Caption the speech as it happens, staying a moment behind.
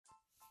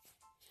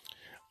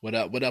What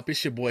up? What up?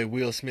 It's your boy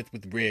Will Smith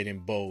with Red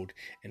and Bold,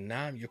 and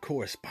now I'm your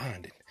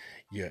correspondent,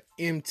 your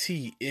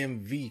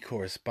MTMV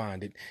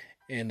correspondent.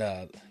 And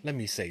let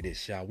me say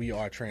this, y'all. We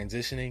are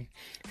transitioning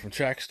from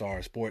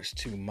Trackstar Sports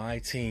to My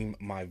Team,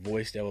 My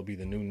Voice. That will be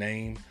the new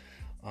name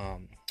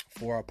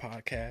for our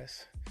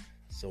podcast.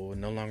 So it will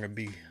no longer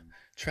be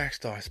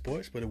Trackstar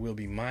Sports, but it will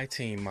be My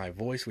Team, My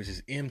Voice, which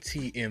is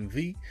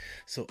MTMV.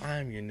 So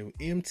I'm your new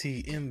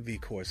MTMV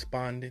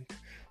correspondent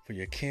for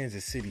your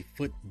Kansas City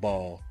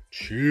football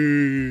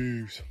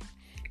Chiefs.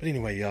 But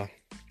anyway, y'all.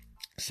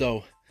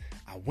 So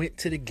I went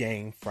to the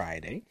game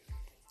Friday.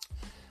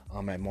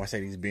 At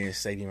Mercedes-Benz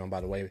Stadium. And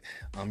by the way,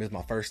 it's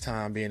my first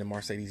time being in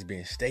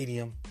Mercedes-Benz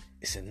Stadium.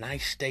 It's a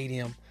nice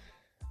stadium,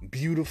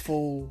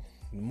 beautiful.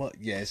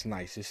 Yeah, it's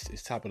nice.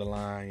 It's top of the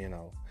line. You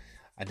know,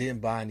 I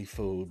didn't buy any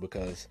food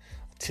because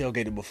I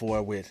tailgated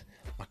before with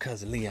my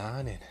cousin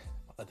Leon and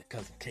my other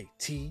cousin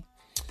KT,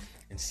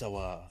 and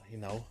so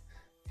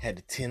had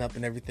the tent up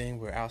and everything.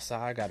 We're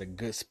outside, got a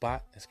good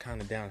spot. It's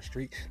kind of down the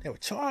street. They were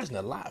charging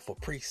a lot for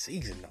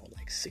preseason though,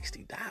 like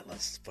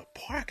 $60 for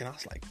parking. I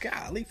was like,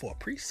 golly, for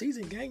a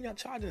preseason game, y'all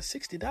charging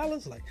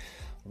 $60? Like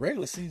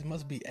regular season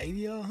must be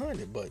 $80 or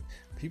 $100, but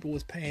people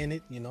was paying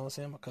it. You know what I'm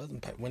saying? My cousin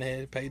went ahead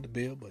and paid the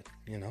bill, but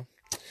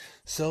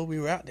so we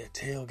were out there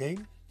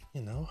tailgating.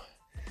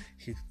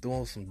 He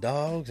throwing some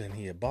dogs and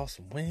he had bought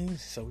some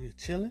wings, so we were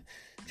chilling,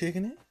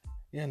 kicking it.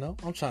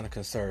 I'm trying to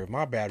conserve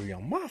my battery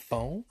on my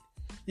phone.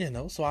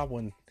 So I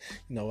wouldn't,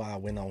 I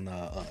went on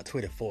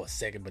Twitter for a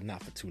second, but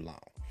not for too long.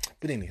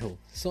 But anywho,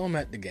 so I'm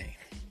at the game,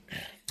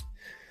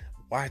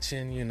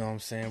 watching, we,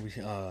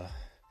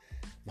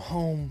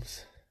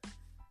 Mahomes,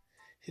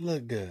 he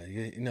looked good.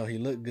 He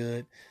looked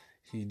good.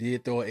 He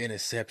did throw an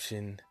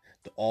interception.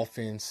 The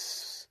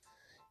offense,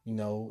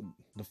 the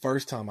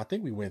first time, I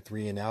think we went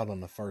 3 and out on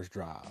the first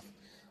drive.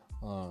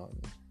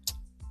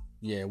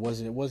 It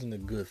wasn't a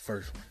good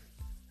first one.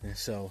 And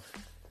so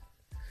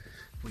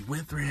we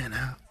went 3 and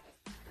out.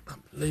 I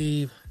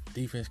believe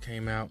defense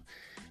came out,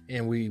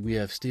 and we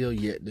have still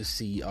yet to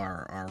see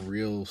our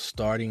real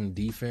starting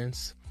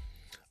defense.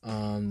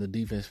 The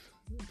defense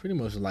pretty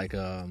much like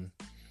a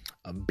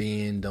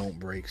bend don't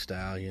break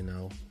style.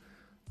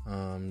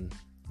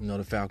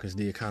 The Falcons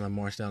did kind of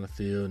march down the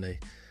field, and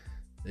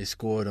they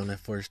scored on that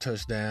first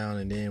touchdown,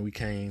 and then we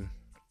came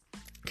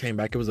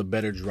back. It was a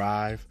better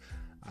drive.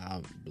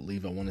 I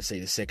want to say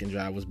the second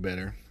drive was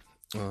better.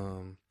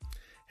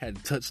 Had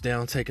a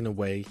touchdown taken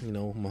away.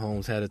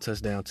 Mahomes had a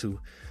touchdown to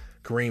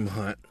Kareem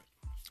Hunt.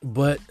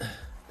 But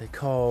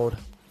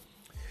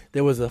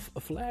there was a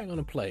flag on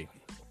the play.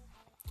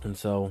 And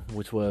so,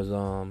 which was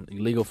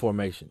illegal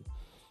formation.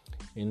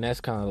 And that's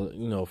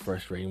kind of,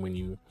 frustrating when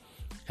you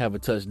have a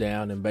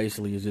touchdown and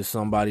basically it's just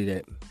somebody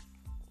that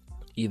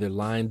either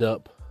lined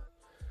up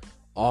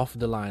off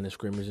the line of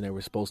scrimmage and they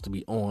were supposed to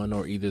be on,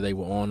 or either they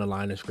were on the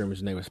line of scrimmage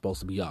and they were supposed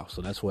to be off.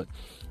 So that's what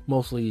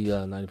mostly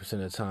 90% of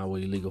the time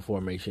what illegal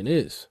formation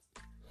is,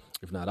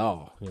 if not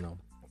all.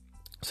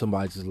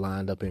 Somebody just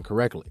lined up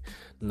incorrectly,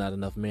 not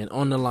enough men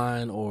on the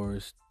line, or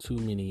it's too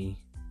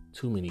many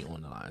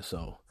on the line.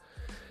 So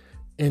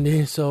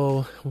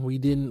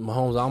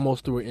Mahomes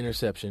almost threw an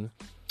interception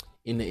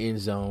in the end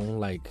zone.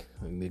 Like,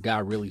 the guy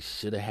really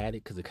should have had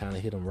it because it kind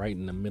of hit him right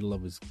in the middle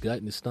of his gut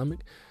and his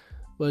stomach.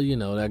 But,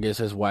 I guess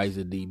that's why he's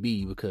a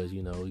DB, because,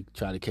 he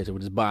tried to catch it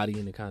with his body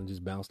and it kind of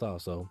just bounced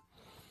off. So,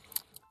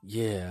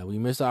 yeah, we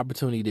missed the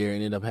opportunity there,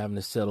 ended up having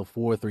to settle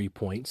for 3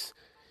 points.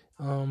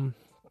 And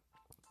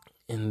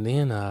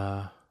then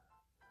I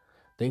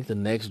think the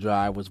next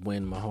drive was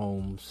when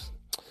Mahomes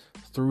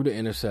threw the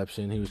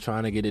interception. He was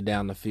trying to get it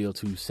down the field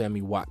to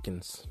Sammy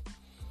Watkins.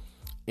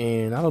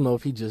 And I don't know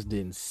if he just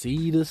didn't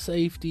see the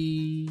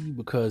safety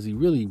because he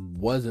really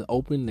wasn't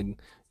open.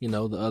 The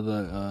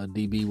other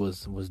DB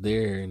was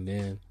there, and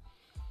then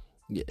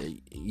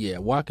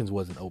Watkins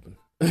wasn't open.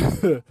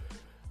 I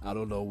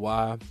don't know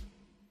why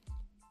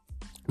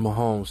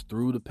Mahomes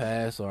threw the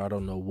pass, or I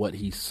don't know what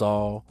he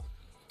saw,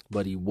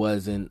 but he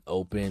wasn't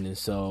open. And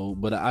so,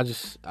 but I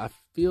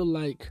feel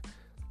like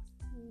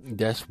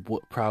that's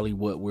probably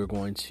what we're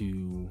going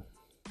to,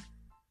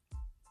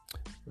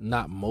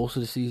 not most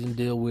of the season,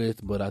 deal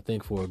with, but I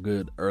think for a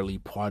good early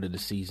part of the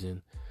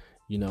season,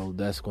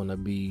 that's going to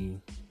be,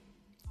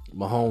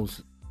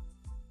 Mahomes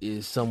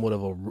is somewhat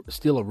of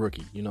still a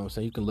rookie. You know what I'm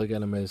saying? You can look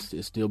at him as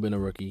it's still been a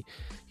rookie.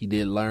 He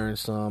did learn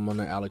some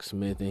under Alex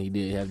Smith, and he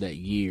did have that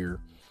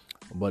year,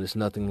 but it's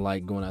nothing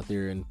like going out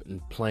there and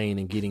playing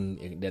and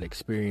getting that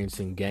experience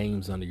in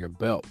games under your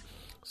belt.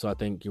 So I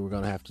think we're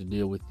going to have to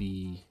deal with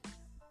the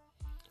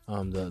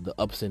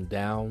ups and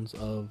downs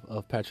of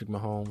Patrick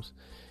Mahomes.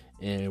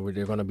 And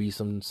there are going to be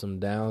some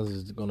downs.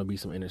 There's going to be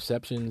some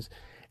interceptions.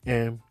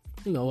 And,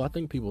 I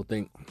think people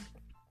think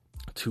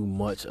too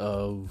much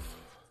of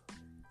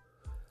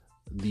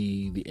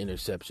the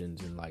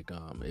interceptions. And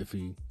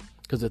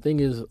because the thing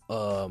is,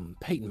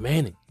 Peyton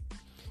Manning,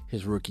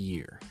 his rookie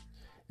year,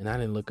 and I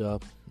didn't look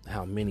up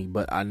how many,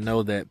 but I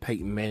know that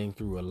Peyton Manning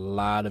threw a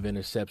lot of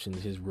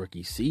interceptions his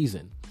rookie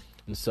season.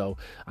 And so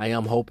I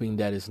am hoping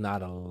that it's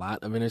not a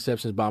lot of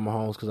interceptions by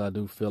Mahomes, because I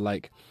do feel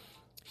like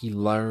he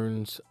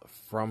learns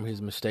from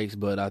his mistakes,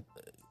 but I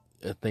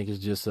think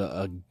it's just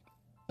a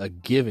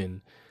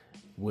given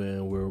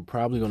when we're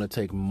probably going to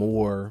take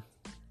more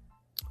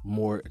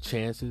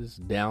chances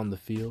down the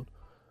field,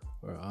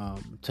 or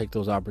take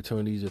those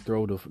opportunities to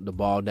throw the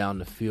ball down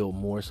the field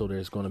more. So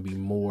there's going to be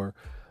more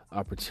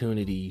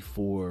opportunity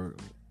for,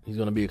 he's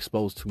going to be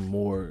exposed to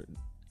more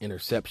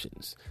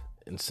interceptions.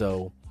 And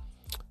so,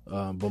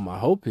 but my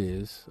hope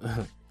is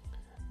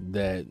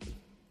that,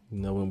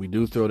 when we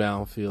do throw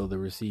downfield, the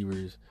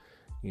receivers,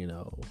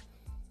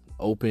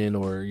 open,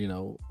 or,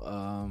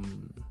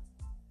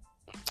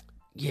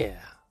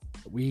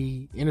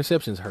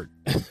 interceptions hurt.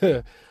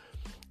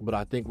 But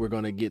I think we're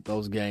going to get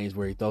those games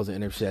where he throws the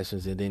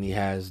interceptions and then he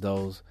has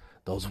those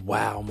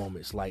wow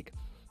moments, like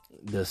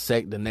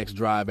the next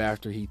drive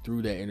after he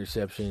threw that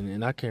interception.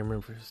 And I can't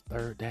remember if it's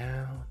third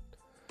down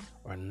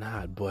or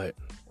not, but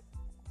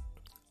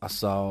I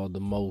saw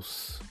the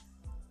most.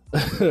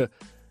 I've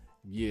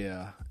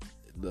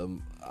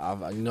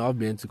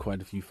been to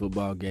quite a few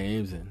football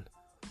games,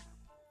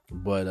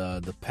 but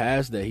the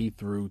pass that he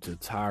threw to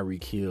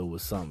Tyreek Hill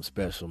was something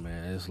special,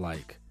 man. It's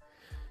like,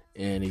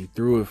 and he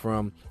threw it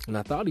and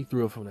I thought he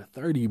threw it from the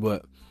 30,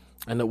 but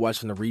I ended up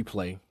watching the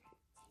replay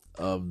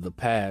of the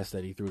pass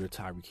that he threw to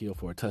Tyreek Hill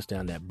for a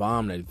touchdown, that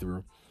bomb that he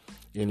threw,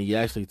 and he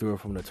actually threw it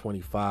from the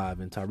 25,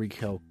 and Tyreek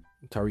Hill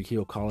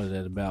called it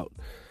at about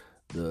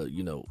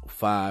the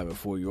 5 or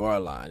 4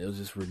 yard line. It was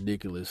just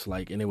ridiculous,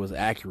 and it was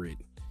accurate.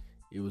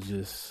 It was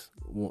just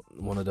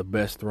one of the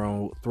best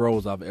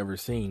throws I've ever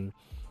seen,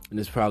 and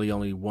there's probably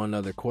only one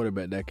other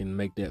quarterback that can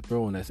make that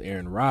throw, and that's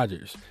Aaron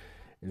Rodgers.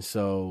 And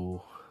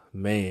so,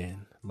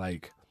 man, and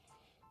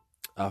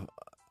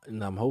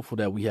I'm hopeful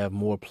that we have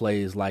more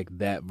plays like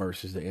that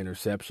versus the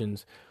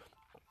interceptions.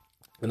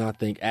 And I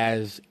think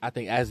as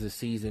the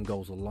season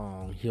goes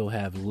along, he'll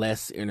have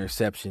less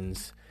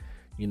interceptions,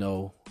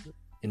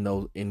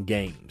 in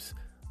games.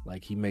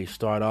 Like, he may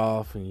start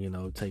off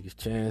and take his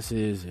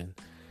chances, and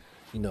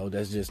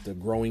that's just the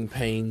growing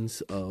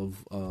pains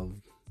of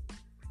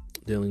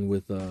dealing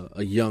with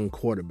a young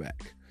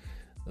quarterback,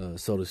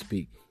 so to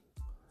speak.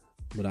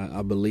 But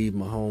I believe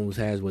Mahomes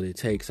has what it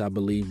takes. I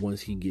believe once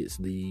he gets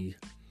the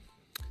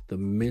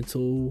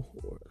mental,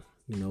 or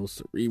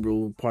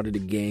cerebral part of the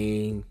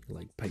game,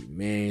 like Peyton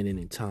Manning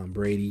and Tom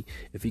Brady,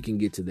 if he can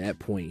get to that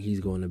point, he's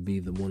going to be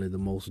one of the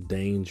most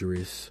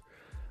dangerous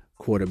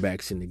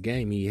quarterbacks in the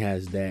game. He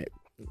has that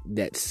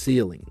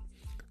ceiling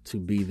to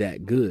be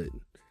that good,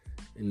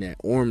 and that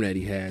arm that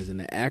he has and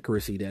the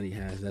accuracy that he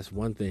has. That's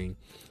one thing.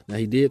 Now,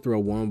 he did throw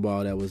one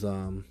ball that was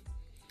I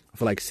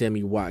feel like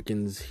Sammy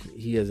Watkins,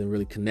 he hasn't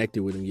really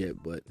connected with him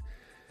yet, but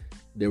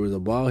there was a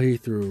ball he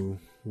threw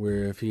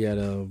where if he had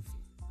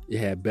it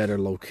had better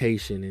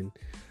location, and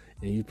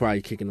he's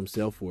probably kicking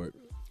himself for it,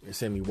 and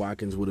Sammy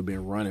Watkins would have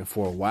been running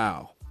for a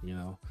while,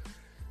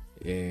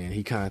 and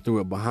he kind of threw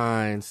it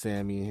behind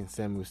Sammy, and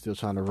Sammy was still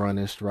trying to run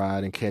in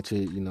stride and catch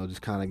it,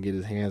 just kind of get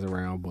his hands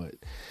around. But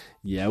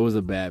yeah, it was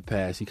a bad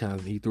pass. He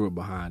threw it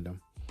behind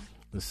him.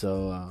 And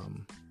so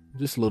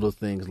just little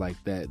things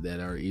like that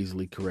are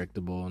easily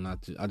correctable. And I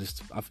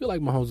feel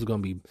like Mahomes is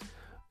going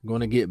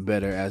to get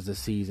better as the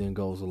season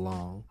goes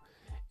along.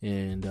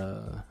 And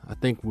I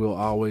think we'll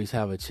always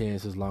have a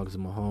chance as long as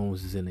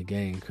Mahomes is in the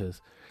game,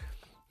 because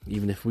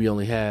even if we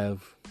only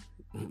have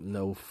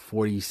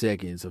 40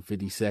 seconds or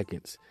 50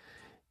 seconds,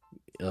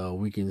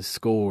 we can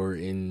score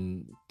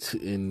in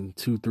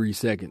 2-3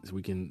 seconds.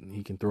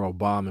 He can throw a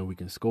bomb and we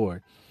can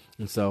score.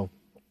 And so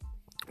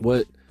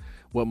what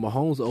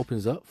Mahomes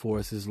opens up for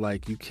us is where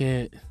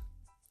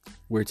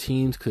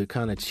teams could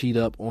kind of cheat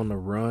up on the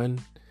run,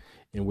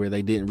 and where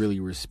they didn't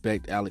really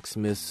respect Alex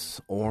Smith's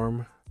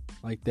arm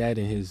like that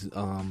in his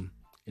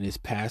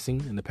passing,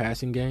 in the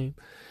passing game.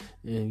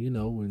 And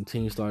when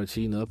teams started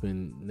cheating up,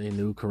 and they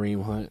knew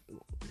Kareem Hunt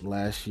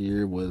last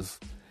year was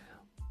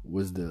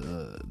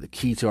the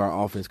key to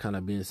our offense kind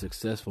of being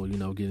successful,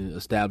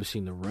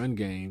 establishing the run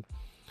game.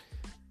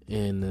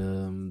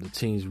 And the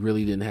teams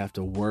really didn't have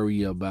to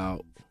worry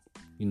about,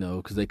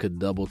 because they could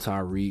double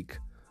Tyreek.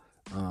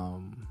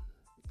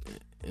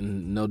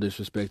 And no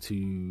disrespect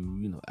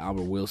to,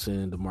 Albert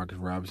Wilson, DeMarcus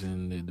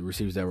Robinson, the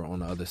receivers that were on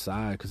the other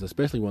side, because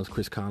especially once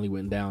Chris Conley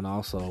went down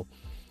also,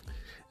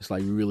 it's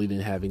like we really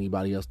didn't have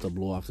anybody else to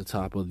blow off the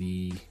top of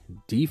the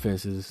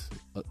defenses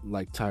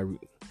like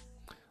Tyreek,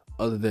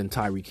 other than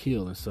Tyreek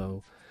Hill. And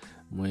so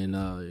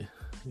when,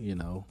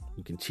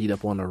 you can cheat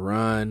up on the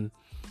run,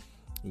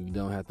 you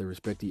don't have to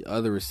respect the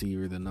other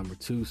receiver, the number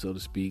 2, so to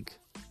speak,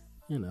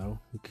 you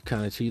could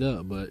kind of cheat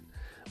up. But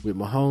with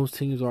Mahomes,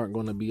 teams aren't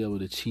going to be able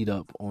to cheat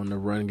up on the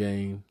run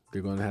game.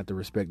 They're going to have to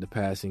respect the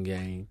passing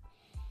game,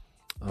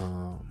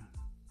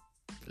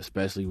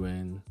 especially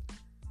when,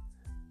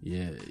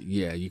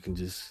 you can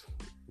just,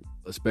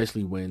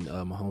 especially when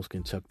Mahomes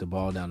can chuck the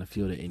ball down the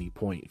field at any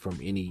point from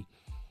any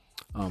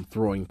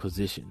throwing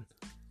position.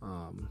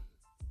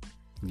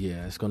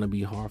 It's going to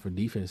be hard for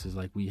defenses.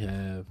 Like, we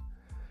have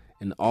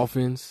an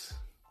offense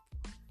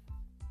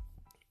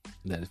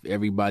that if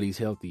everybody's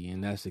healthy,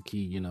 and that's the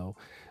key, as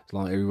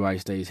long as everybody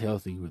stays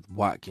healthy, with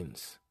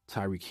Watkins,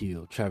 Tyreek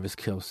Hill, Travis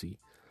Kelce,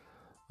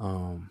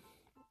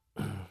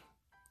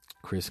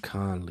 Chris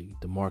Conley,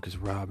 DeMarcus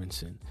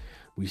Robinson.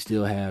 We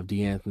still have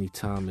DeAnthony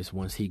Thomas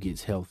once he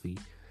gets healthy.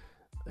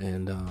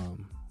 And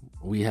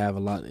we have a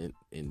lot. And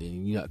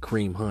then you got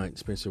Kareem Hunt,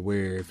 Spencer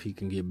Ware, if he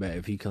can get back,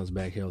 if he comes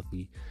back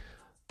healthy.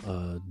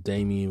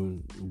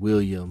 Damian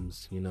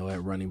Williams,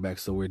 at running back.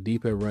 So we're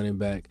deep at running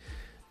back.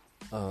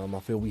 I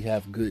feel we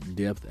have good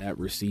depth at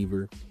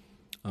receiver.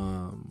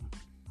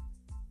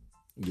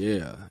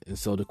 Yeah. And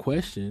so the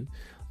question,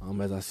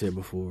 as I said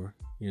before,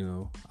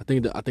 I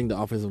think the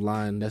offensive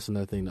line, that's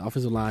another thing. The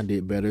offensive line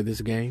did better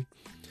this game.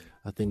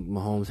 I think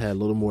Mahomes had a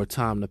little more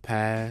time to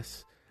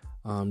pass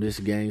this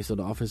game, so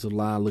the offensive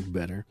line looked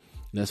better.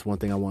 And that's one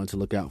thing I wanted to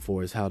look out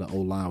for, is how the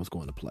O-line was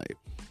going to play.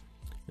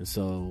 And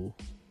so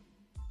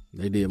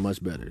they did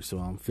much better. So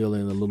I'm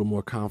feeling a little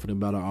more confident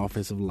about our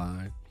offensive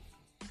line.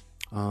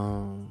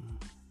 I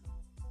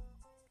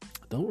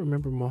don't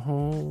remember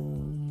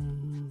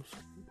Mahomes.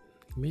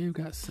 He may have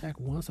got sacked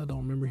once. I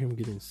don't remember him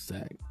getting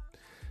sacked.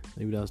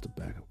 Maybe that was the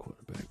backup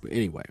quarterback. But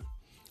anyway,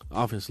 the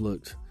offense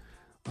looked,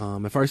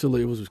 at first it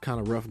was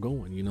kind of rough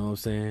going, you know what I'm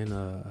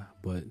saying?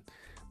 But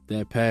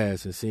that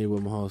pass and seeing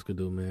what Mahomes could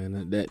do,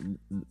 man,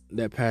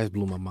 that pass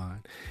blew my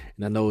mind.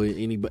 And I know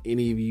any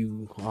of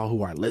you all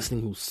who are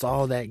listening who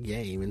saw that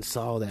game and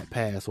saw that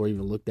pass or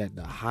even looked at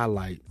the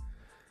highlight,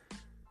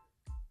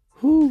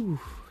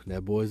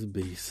 that boy's a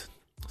beast.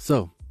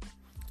 So,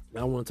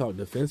 now I want to talk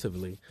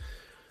defensively.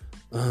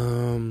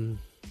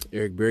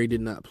 Eric Berry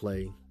did not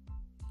play.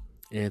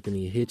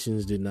 Anthony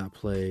Hitchens did not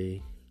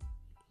play.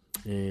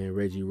 And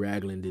Reggie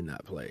Ragland did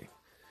not play.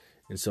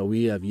 And so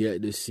we have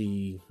yet to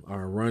see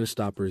our run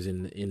stoppers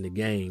in the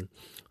game.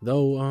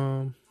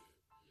 Though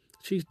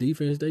Chiefs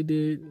defense, they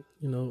did,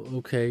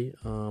 okay.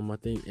 I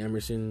think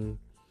Emerson,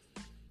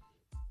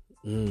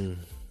 we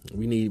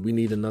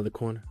need another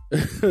corner.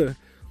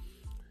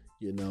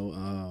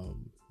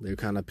 They're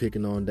kind of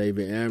picking on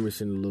David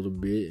Emerson a little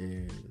bit,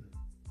 and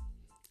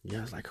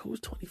I was like, who's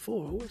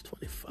 24? Who's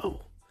 24?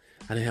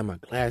 I didn't have my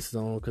glasses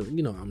on because,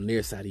 I'm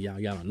nearsighted, y'all.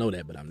 Y'all don't know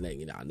that, but I'm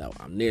letting y'all know.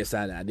 I'm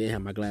nearsighted. I didn't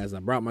have my glasses.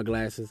 I brought my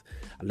glasses.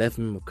 I left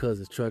them in my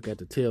cousin's truck at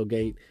the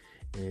tailgate,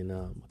 and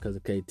my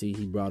cousin KT,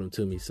 he brought them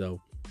to me.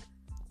 So,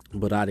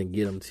 but I didn't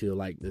get them till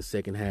like the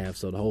second half.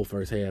 So the whole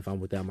first half,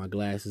 I'm without my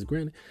glasses.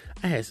 Granted,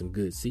 I had some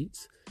good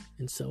seats,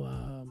 and so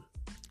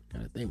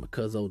gotta thank my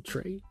cousin old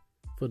Trey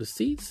for the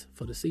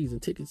season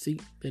ticket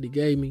seat that he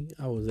gave me.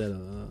 I was at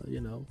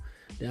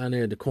down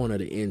there at the corner of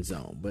the end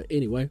zone. But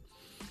anyway,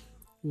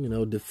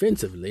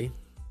 defensively,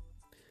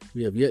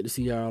 we have yet to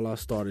see all our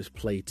starters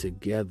play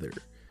together.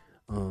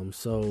 And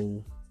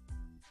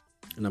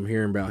I'm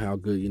hearing about how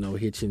good,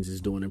 Hitchens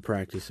is doing in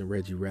practice and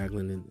Reggie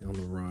Ragland on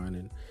the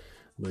run.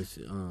 But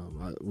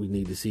we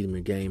need to see them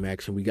in game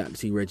action. We got to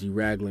see Reggie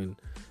Ragland,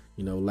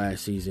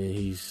 last season.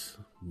 He's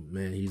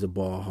a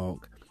ball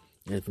hawk.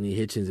 Anthony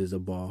Hitchens is a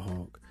ball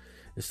hawk.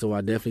 And so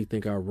I definitely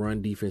think our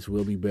run defense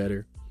will be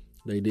better.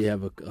 They did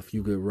have a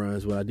few good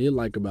runs. What I did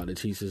like about the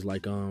Chiefs is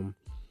kind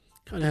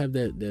of have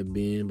that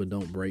bend but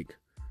don't break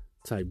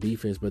type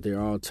defense. But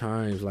there are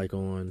times like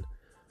on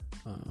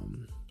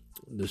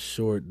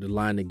the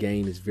line of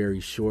gain is very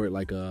short,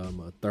 like a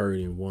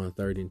 3rd and 1,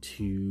 3rd and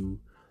 2,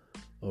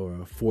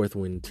 or a fourth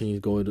when teams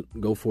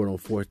go for it on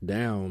 4th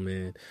down.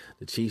 Man,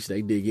 the Chiefs,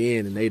 they dig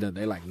in and they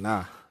like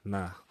nah.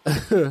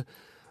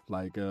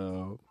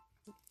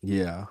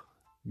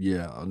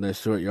 On that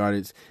short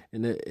yardage.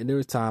 And there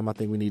was time I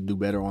think we need to do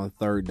better on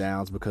 3rd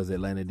downs, because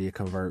Atlanta did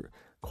convert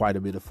quite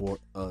a bit of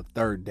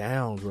 3rd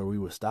downs where we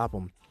would stop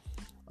them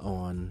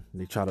on.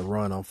 They try to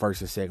run on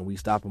 1st and 2nd. We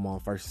stop them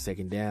on 1st and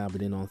 2nd down, but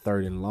then on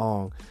 3rd and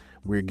long,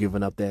 we're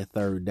giving up that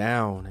 3rd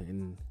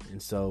down.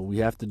 And so we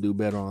have to do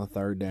better on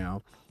 3rd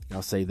down.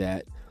 I'll say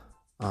that,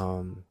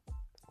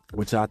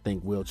 which I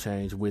think will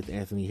change with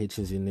Anthony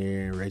Hitchens in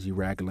there and Reggie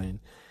Ragland.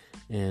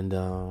 And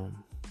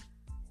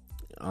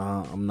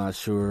I'm not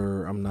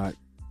sure. I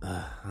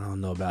don't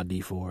know about D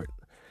Ford.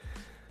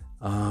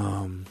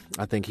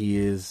 I think he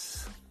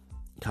is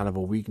kind of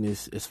a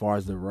weakness as far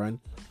as the run,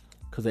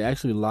 because they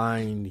actually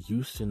lined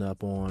Houston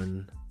up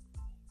on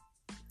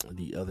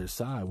the other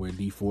side where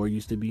D Ford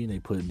used to be, and they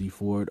put D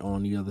Ford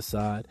on the other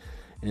side.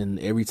 And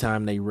every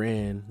time they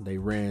ran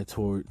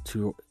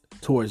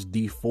towards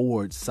D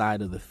Ford's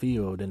side of the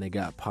field, and they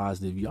got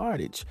positive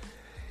yardage.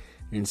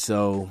 And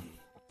so,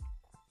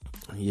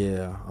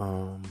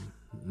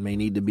 may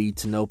need to be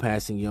to no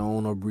passing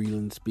Yon or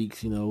Breeland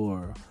Speaks,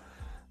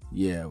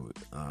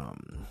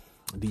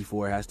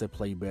 D4 has to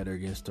play better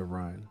against the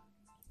run.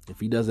 If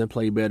he doesn't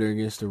play better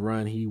against the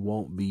run, he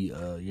won't be,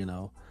 I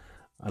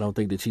don't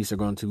think the Chiefs are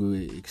going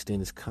to extend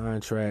his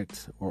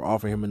contract or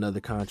offer him another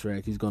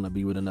contract. He's going to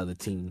be with another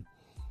team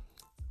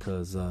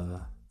because,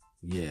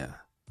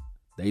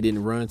 they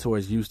didn't run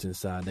towards Houston's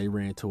side. They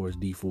ran towards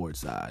D Ford's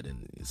side.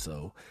 And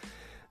so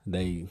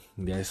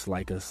that's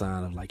like a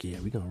sign of like,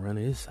 we're going to run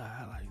to his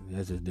side. Like,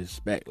 that's just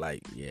disrespect.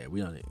 Like,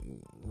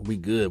 we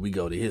good. We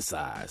go to his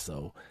side.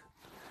 So,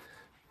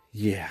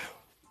 we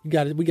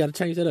got to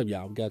change that up,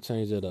 y'all. We got to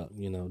change that up.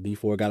 D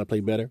Ford got to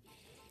play better.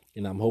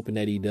 And I'm hoping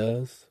that he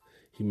does.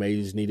 He may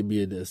just need to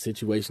be a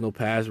situational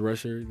pass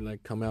rusher,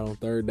 like come out on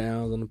third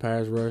downs on the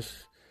pass rush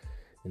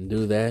and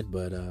do that.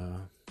 But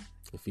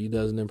if he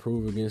doesn't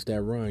improve against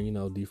that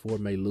run, Dee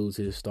Ford may lose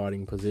his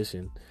starting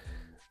position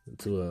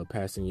to a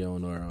passing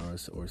Yon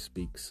or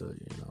Speaks,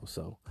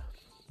 So,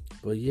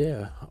 but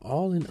yeah,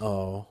 all in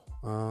all,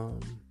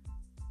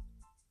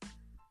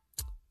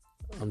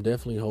 I'm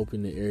definitely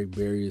hoping that Eric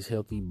Berry is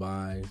healthy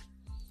by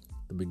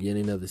the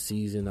beginning of the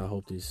season. I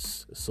hope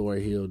this sore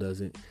heel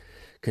doesn't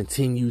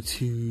continue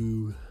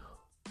to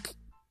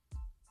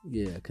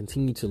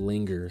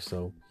linger.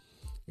 So,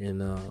 and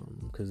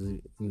because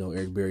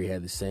Eric Berry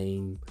had the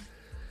same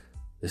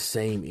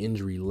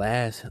injury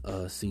last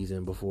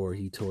season before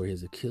he tore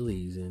his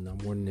Achilles, and I'm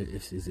wondering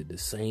is it the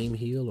same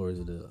heel or is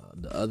it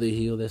the other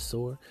heel that's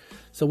sore?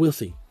 So we'll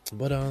see.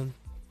 But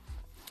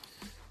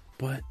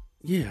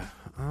yeah,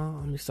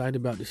 I'm excited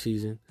about the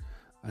season.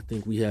 I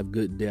think we have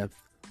good depth.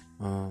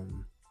 A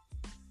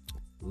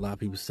lot of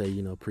people say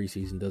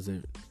preseason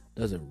doesn't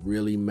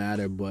really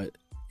matter, but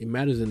it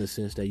matters in the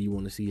sense that you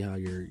want to see how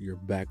your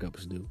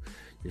backups do,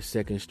 your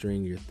second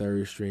string, your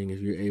third string. If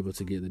you're able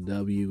to get the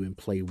W and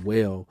play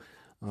well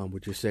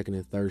with your second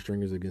and third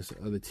stringers against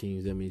the other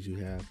teams, that means you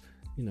have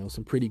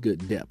some pretty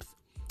good depth,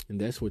 and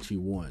that's what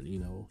you want. You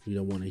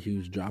don't want a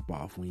huge drop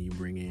off when you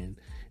bring in,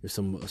 if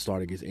a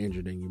starter gets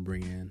injured, then you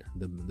bring in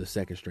the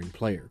second string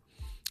player.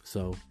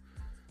 So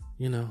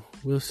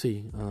we'll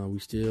see. We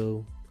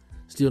still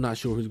not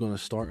sure who's going to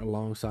start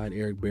alongside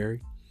Eric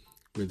Berry.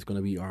 Whether it's going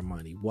to be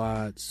Armani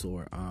Watts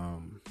or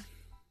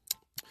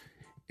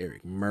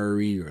Eric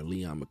Murray or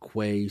Leon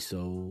McQuay.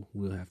 So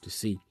we'll have to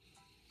see.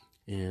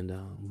 And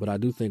but I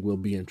do think we'll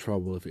be in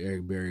trouble if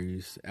Eric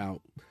Berry's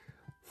out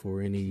for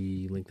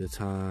any length of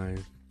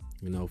time,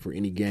 for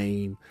any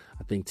game.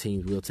 I think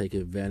teams will take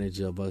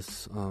advantage of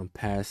us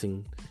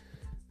passing.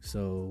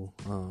 So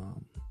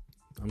I'm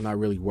not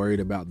really worried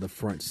about the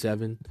front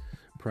seven,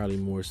 probably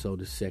more so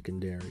the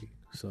secondary.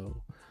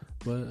 So,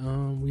 but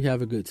we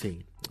have a good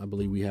team. I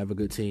believe we have a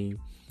good team.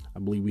 I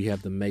believe we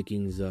have the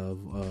makings of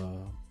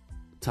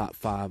top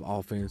 5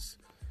 offense.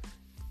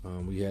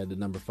 We had the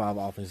number 5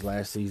 offense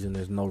last season.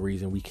 There's no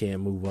reason we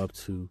can't move up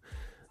to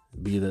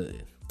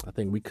I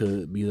think we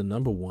could be the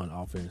number 1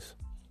 offense.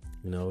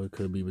 It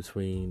could be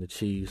between the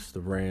Chiefs,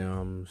 the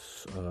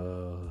Rams,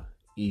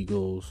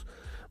 Eagles,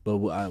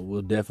 but I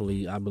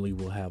believe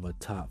we'll have a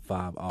top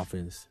 5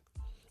 offense.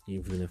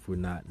 Even if we're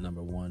not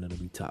number 1, it'll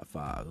be top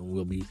 5, and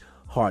we'll be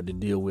hard to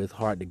deal with,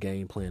 hard to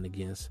game plan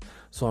against.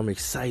 So I'm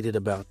excited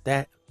about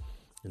that,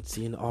 and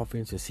seeing the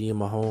offense and seeing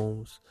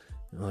Mahomes.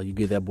 You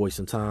give that boy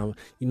some time.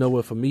 You know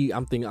what? For me,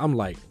 I'm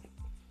like,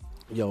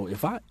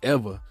 if I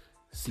ever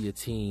see a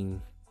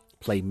team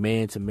play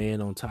man to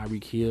man on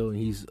Tyreek Hill and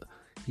he's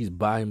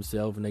by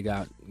himself and they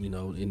got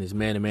in his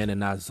man to man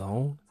and not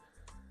zone,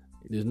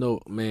 there's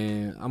no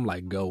man. I'm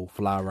like, go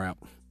fly route.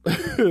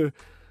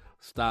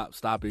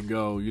 Stop and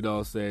go, you know what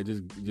I'm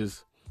saying?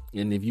 Just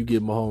and if you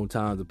give Mahomes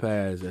time to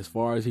pass, as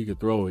far as he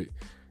could throw it,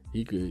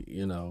 he could,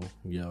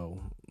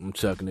 I'm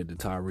chucking it to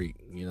Tyreek,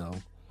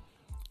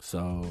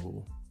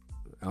 So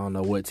I don't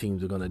know what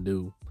teams are gonna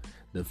do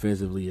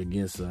defensively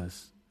against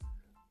us,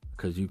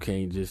 because you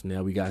can't just,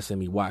 now we got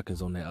Sammy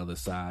Watkins on that other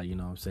side, you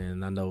know what I'm saying?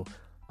 And I know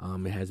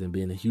it hasn't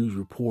been a huge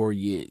rapport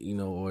yet,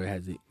 or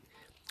has it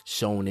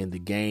shown in the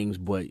games,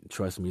 but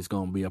trust me, it's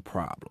gonna be a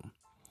problem.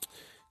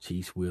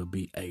 Chiefs will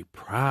be a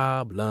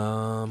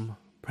problem.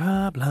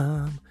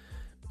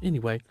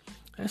 Anyway,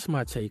 that's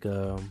my take.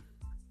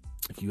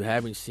 If you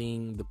haven't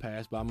seen The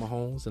Pass by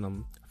Mahomes, and I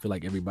feel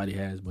like everybody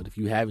has, but if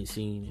you haven't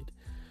seen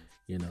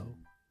it,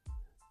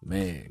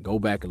 man, go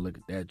back and look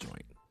at that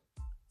joint.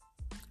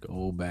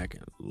 Go back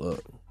and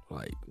look.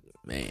 Like,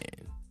 man.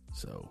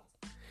 So,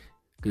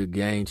 good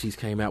game. Chiefs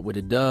came out with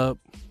a dub.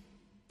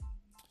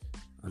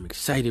 I'm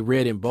excited.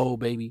 Red and bold,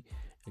 baby.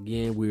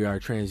 Again, we are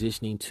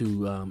transitioning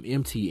to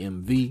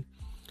MTMV,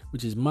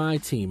 which is my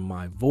team,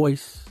 my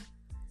voice.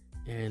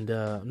 And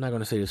I'm not going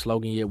to say the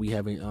slogan yet. We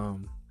haven't,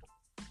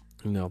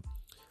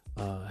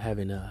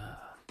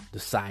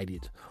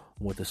 decided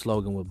what the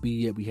slogan will be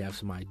yet. We have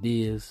some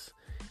ideas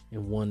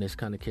and one that's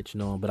kind of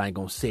catching on, but I ain't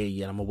going to say it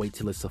yet. I'm going to wait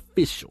till it's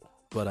official.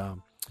 But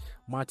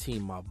my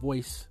team, my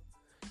voice.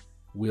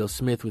 Will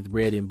Smith with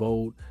Red and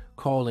Bold.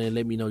 Call in,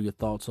 let me know your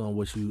thoughts on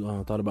what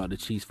you thought about the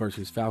Chiefs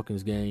versus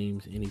Falcons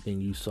games, anything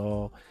you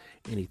saw,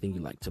 anything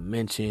you'd like to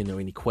mention, or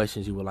any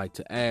questions you would like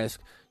to ask.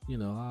 I'd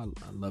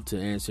love to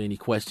answer any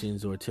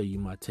questions or tell you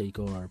my take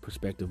or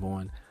perspective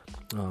on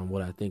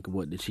what I think of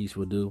what the Chiefs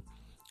will do.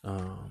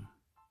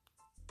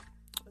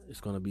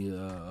 It's going to be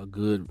a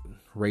good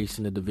race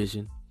in the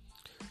division.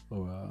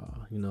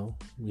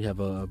 We have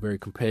a very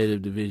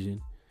competitive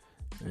division.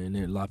 And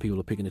a lot of people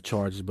are picking the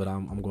Chargers, but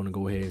I'm going to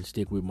go ahead and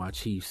stick with my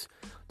Chiefs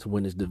to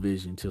win this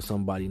division until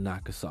somebody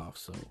knock us off.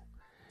 So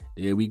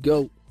there we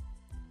go.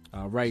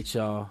 All right,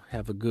 y'all.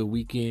 Have a good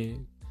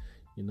weekend.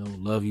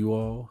 Love you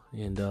all.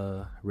 And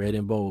Red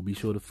and Bold, be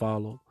sure to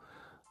follow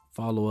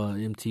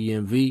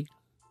MTMV.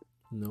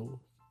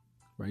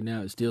 Right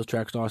now it's still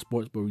Trackstar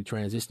Sports, but we're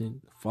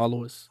transitioning.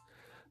 Follow us.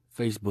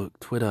 Facebook,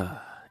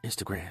 Twitter,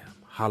 Instagram.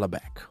 Holla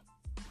back.